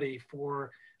responsibility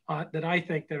for that I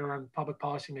think that are on public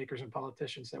policymakers and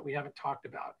politicians that we haven't talked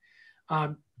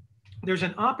about. There's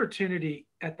an opportunity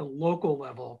at the local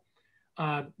level,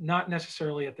 not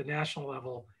necessarily at the national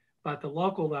level, but the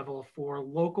local level for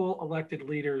local elected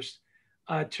leaders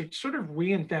to sort of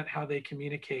reinvent how they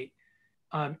communicate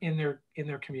in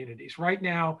their communities. Right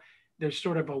now, there's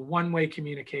sort of a one-way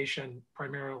communication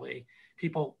primarily,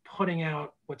 people putting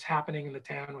out what's happening in the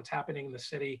town, what's happening in the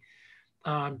city.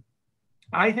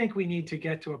 I think we need to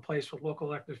get to a place with local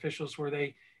elected officials where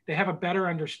they have a better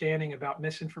understanding about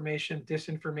misinformation,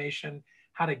 disinformation,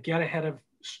 how to get ahead of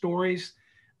stories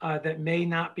that may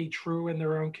not be true in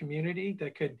their own community,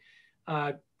 that could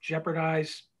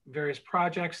jeopardize various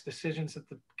projects, decisions that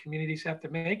the communities have to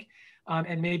make,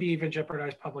 and maybe even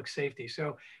jeopardize public safety.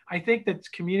 So I think that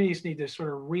communities need to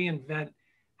sort of reinvent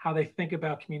how they think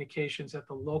about communications at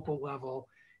the local level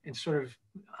and sort of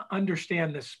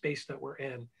understand the space that we're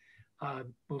in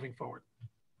moving forward.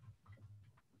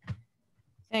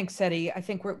 Thanks, Eddie. I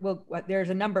think there's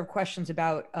a number of questions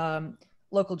about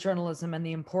local journalism and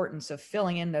the importance of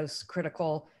filling in those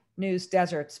critical news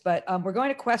deserts. But we're going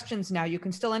to questions now. You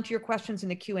can still enter your questions in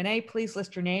the Q&A. Please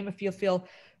list your name if you feel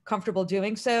comfortable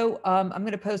doing so. I'm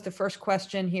going to pose the first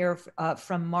question here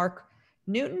from Mark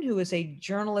Newton, who is a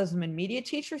journalism and media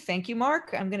teacher. Thank you,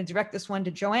 Mark. I'm going to direct this one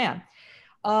to Joanne.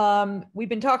 We've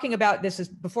been talking about this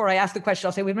before I ask the question.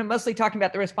 I'll say we've been mostly talking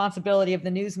about the responsibility of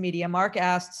the news media. Mark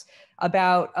asks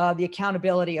about the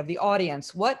accountability of the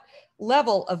audience. What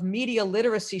level of media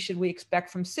literacy should we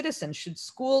expect from citizens? Should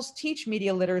schools teach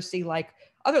media literacy like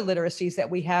other literacies that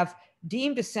we have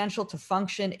deemed essential to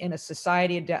function in a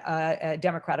society, a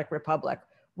democratic republic?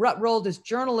 What role does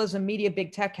journalism, media,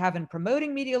 big tech have in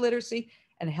promoting media literacy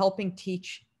and helping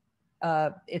teach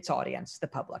its audience, the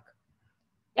public?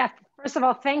 Yeah, first of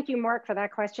all, thank you, Mark, for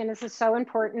that question. This is so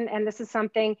important. And this is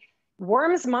something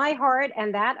warms my heart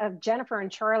and that of Jennifer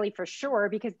and Charlie for sure,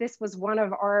 because this was one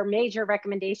of our major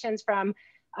recommendations from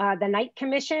the Knight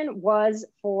Commission was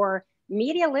for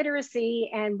media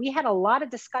literacy. And we had a lot of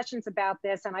discussions about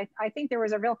this. And I think there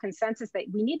was a real consensus that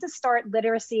we need to start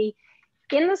literacy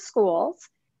in the schools.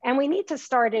 And we need to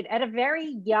start it at a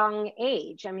very young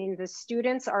age. I mean, the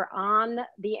students are on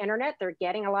the internet. They're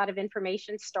getting a lot of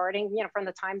information starting, from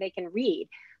the time they can read.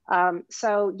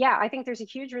 So yeah, I think there's a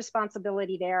huge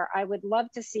responsibility there. I would love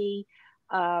to see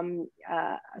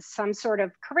some sort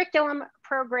of curriculum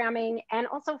programming and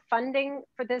also funding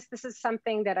for this. This is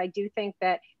something that I do think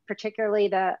that particularly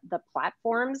the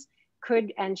platforms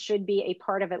could and should be a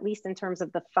part of, at least in terms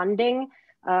of the funding,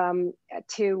 to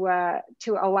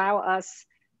allow us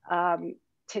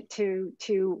to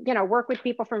work with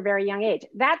people from a very young age.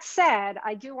 That said,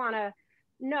 I do want to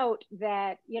note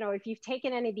that, if you've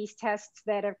taken any of these tests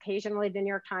that occasionally the New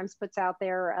York Times puts out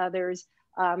there or others,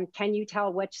 can you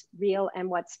tell what's real and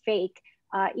what's fake?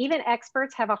 Even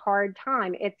experts have a hard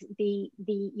time. It's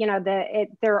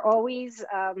they're always,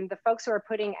 the folks who are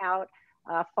putting out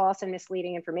false and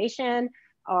misleading information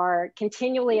are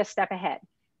continually a step ahead.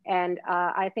 And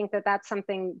I think that that's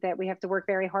something that we have to work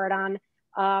very hard on.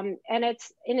 And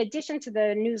it's, in addition to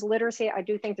the news literacy, I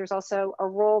do think there's also a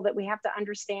role that we have to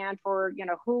understand for,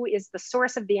 who is the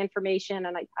source of the information.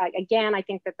 And I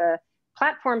think that the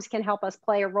platforms can help us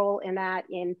play a role in that,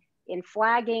 in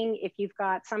flagging. If you've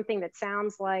got something that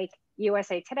sounds like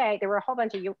USA Today, there were a whole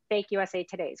bunch of fake USA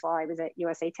Todays while I was at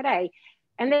USA Today,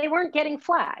 and they weren't getting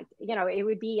flagged. It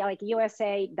would be like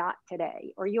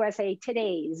USA.today or USA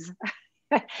Today's.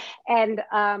 And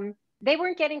they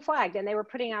weren't getting flagged, and they were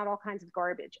putting out all kinds of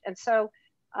garbage. And so,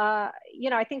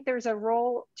 I think there's a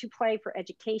role to play for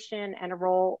education and a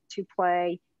role to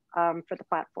play for the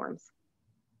platforms.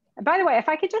 And by the way, if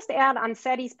I could just add on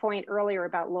Seti's point earlier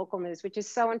about local news, which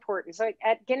is so important. So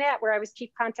at Gannett, where I was chief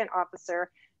content officer,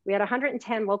 we had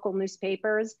 110 local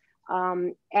newspapers.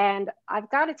 And I've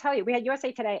got to tell you, we had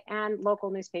USA Today and local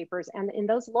newspapers. And in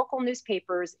those local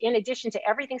newspapers, in addition to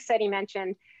everything Seti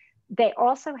mentioned, they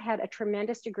also had a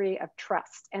tremendous degree of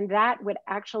trust. And that would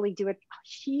actually do a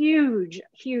huge,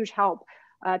 huge help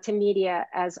to media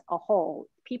as a whole.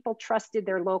 People trusted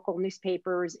their local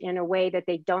newspapers in a way that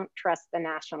they don't trust the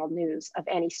national news of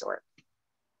any sort.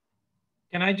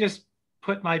 Can I just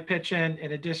put my pitch in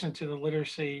addition to the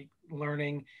literacy,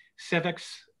 learning,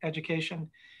 civics education?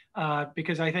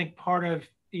 Because I think part of,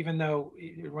 even though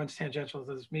it runs tangential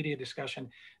to this media discussion,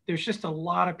 there's just a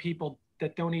lot of people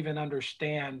that don't even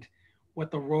understand what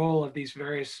the role of these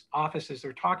various offices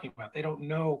they're talking about. They don't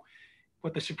know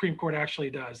what the Supreme Court actually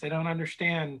does. They don't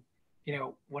understand,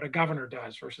 what a governor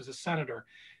does versus a senator.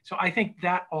 So I think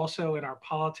that also in our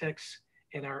politics,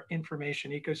 in our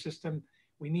information ecosystem,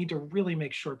 we need to really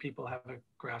make sure people have a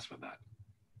grasp of that.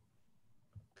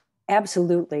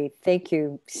 Absolutely. Thank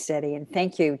you, Seti, and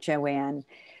thank you, Joanne.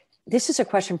 This is a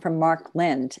question from Mark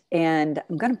Lind, and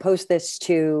I'm going to pose this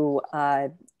to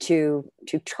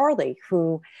Charlie,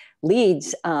 who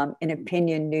leads an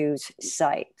opinion news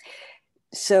site.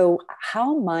 So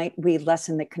how might we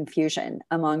lessen the confusion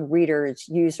among readers,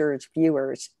 users,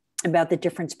 viewers about the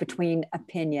difference between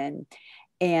opinion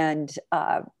and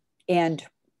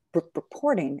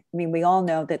reporting? I mean, we all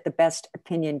know that the best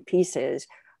opinion pieces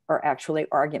are actually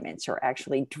arguments, are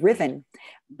actually driven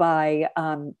by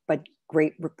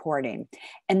great reporting.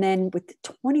 And then with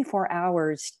 24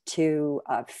 hours to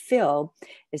fill,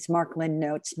 as Mark Lind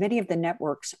notes, many of the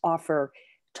networks offer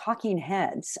talking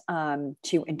heads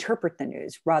to interpret the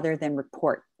news rather than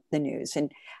report the news.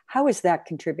 And how is that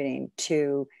contributing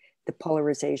to the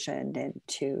polarization and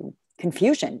to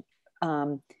confusion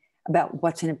about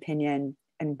what's an opinion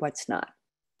and what's not,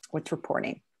 what's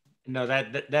reporting? No,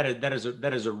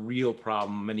 that is a real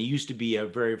problem, and it used to be a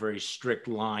very, very strict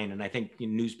line, and I think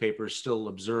newspapers still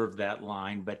observe that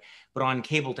line. But on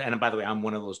cable, and by the way, I'm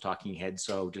one of those talking heads,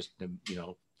 so just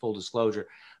full disclosure.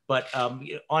 But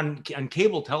on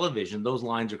cable television, those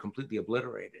lines are completely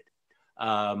obliterated,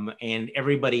 and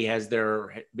everybody has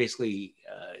their basically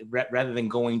rather than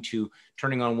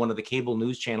turning on one of the cable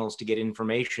news channels to get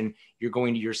information, you're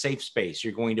going to your safe space.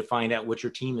 You're going to find out what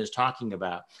your team is talking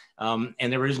about, and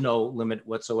there is no limit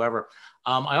whatsoever.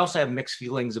 I also have mixed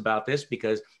feelings about this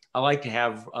because I like to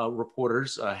have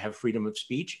reporters have freedom of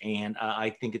speech, and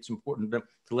I think it's important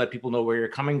to let people know where you're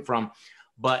coming from,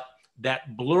 but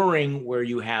that blurring where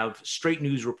you have straight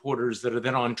news reporters that are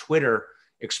then on Twitter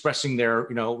expressing their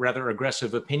rather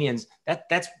aggressive opinions,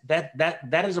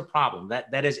 that is a problem.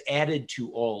 That is added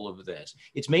to all of this.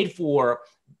 It's made for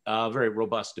a very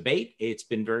robust debate. It's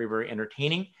been very, very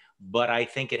entertaining, but I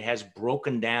think it has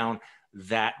broken down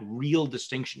that real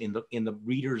distinction in the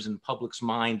readers and public's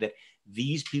mind that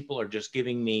these people are just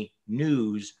giving me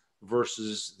news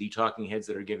versus the talking heads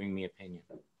that are giving me opinion.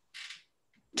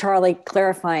 Charlie,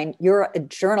 clarifying, you're a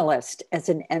journalist as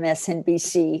an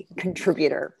MSNBC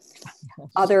contributor.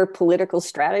 Other political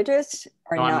strategists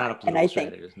are No, I'm not, not a and I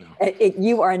political think strategist, no.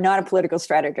 you are not a political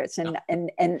strategist, No.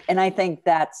 and I think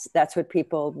that's what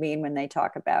people mean when they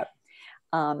talk about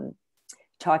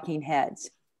talking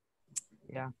heads.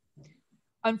 Yeah.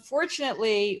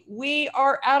 Unfortunately, we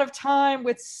are out of time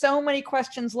with so many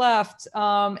questions left,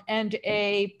 and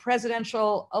a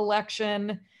presidential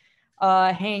election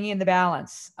hanging in the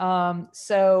balance.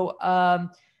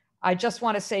 I just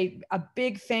want to say a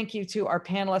big thank you to our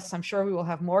panelists. I'm sure we will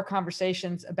have more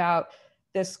conversations about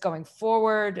this going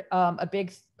forward. A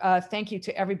big thank you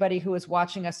to everybody who is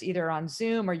watching us either on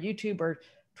Zoom or YouTube or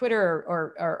Twitter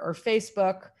or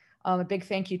Facebook. A big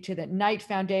thank you to the Knight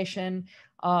Foundation,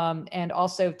 and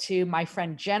also to my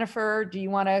friend Jennifer. Do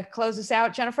you want to close us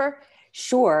out, Jennifer?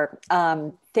 Sure.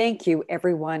 Thank you,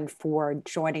 everyone, for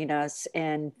joining us,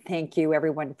 and thank you,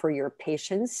 everyone, for your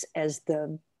patience as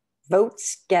the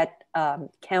votes get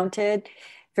counted.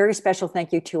 Very special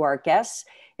thank you to our guests.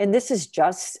 And this is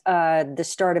just the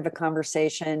start of a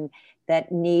conversation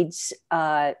that needs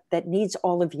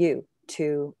all of you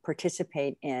to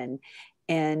participate in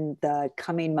the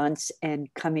coming months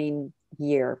and coming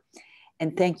year.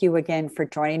 And thank you again for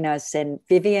joining us. And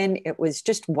Vivian, it was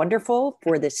just wonderful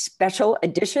for this special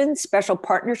edition, special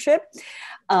partnership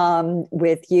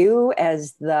with you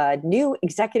as the new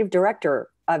executive director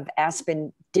of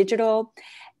Aspen Digital,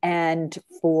 and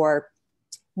for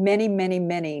many, many,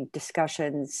 many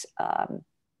discussions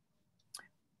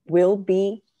will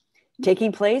be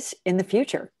taking place in the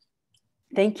future.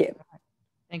 Thank you.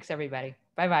 Thanks, everybody.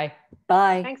 Bye-bye.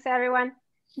 Bye. Thanks, everyone.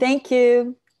 Thank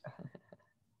you.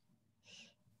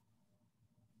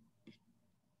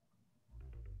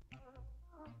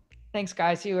 Thanks,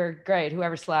 guys. You were great.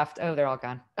 Whoever's left. Oh, they're all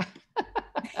gone.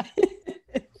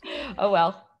 Oh,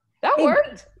 well, that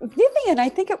worked. Vivian, I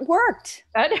think it worked.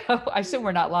 I know. I assume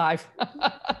we're not live.